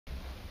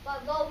by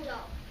Roald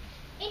Dahl.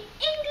 In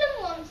England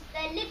once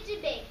there lived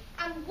a big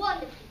and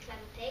wonderfully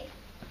clever pig.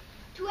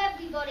 To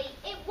everybody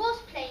it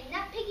was plain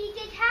that Piggy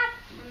did have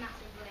a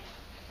massive brain.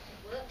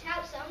 He worked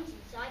out sums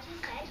inside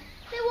his head.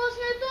 There was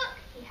no book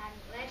he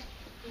hadn't read.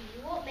 He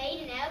knew what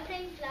made an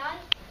aeroplane fly.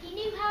 He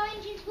knew how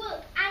engines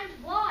work and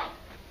why.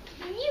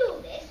 He knew all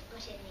this,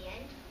 but in the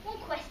end, one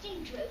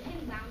question drove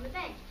him round the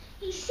bend.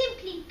 He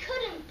simply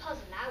couldn't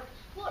puzzle out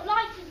what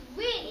life was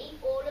really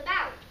all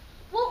about.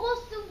 What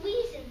was the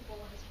reason for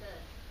his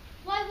birth?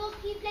 Why was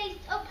he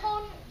placed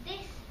upon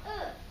this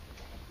earth?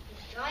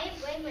 His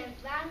giant brain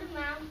went round and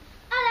round.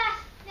 Alas,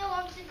 no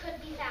answer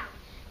could be found.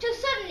 Till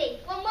suddenly,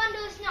 one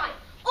wondrous night,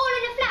 all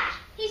in a flash,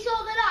 he saw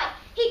the light.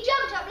 He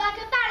jumped up like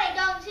a ballet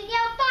dancer and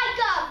yelled, "By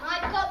God,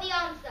 I've got the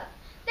answer.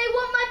 They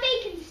want my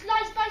bacon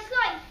slice by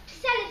slice to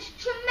sell at a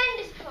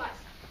tremendous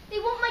price. They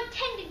want my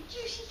tender,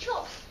 juicy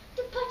chops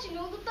to put in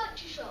all the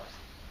butcher shops.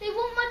 They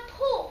want my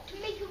pork to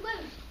make a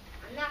roast,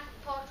 and that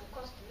part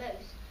will cost the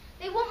most.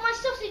 They want my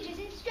sausages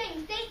in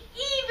strings. They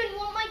even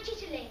want my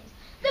chitterlings.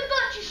 The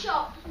butcher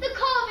shop, the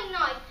carving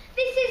knife.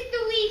 This is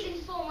the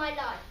reason for my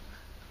life."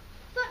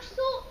 Such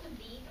thoughts of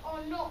these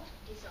are not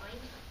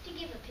designed to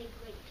give a pig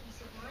great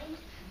peace of mind.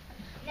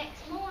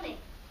 Next morning,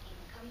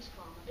 in comes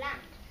Farmer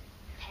Bland,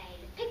 pail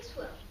of pig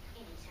swirl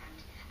in his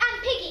hand,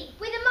 and Piggy,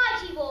 with a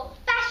mighty roar,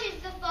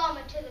 bashes the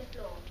farmer to the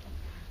floor.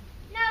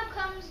 Now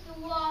comes the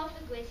war of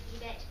the grisly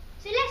bit,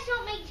 so let's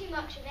not make too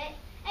much of it,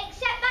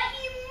 except that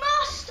you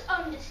must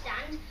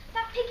understand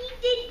that Piggy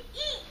did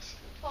eat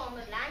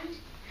Farmer Bland.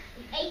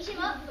 He ate him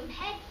up from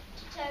head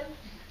to toe,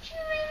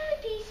 chewing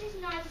the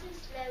pieces nice and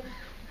slow.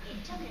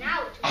 It took an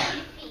hour to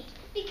eat the feet,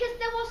 because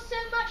there was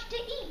so much to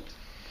eat.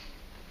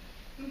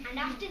 And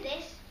after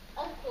this,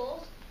 of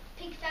course,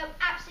 Pig felt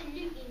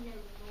absolutely no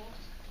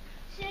remorse.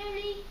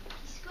 Slowly,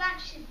 he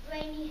scratched his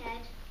brainy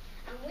head,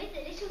 and with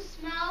a little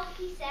smile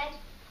he said,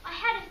 "I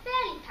had a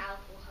fairly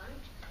powerful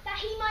hunch that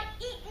he might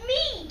eat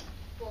me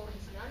for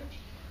his lunch,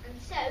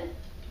 and so,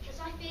 because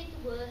I feared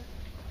the worst,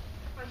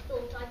 I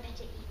thought I'd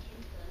better eat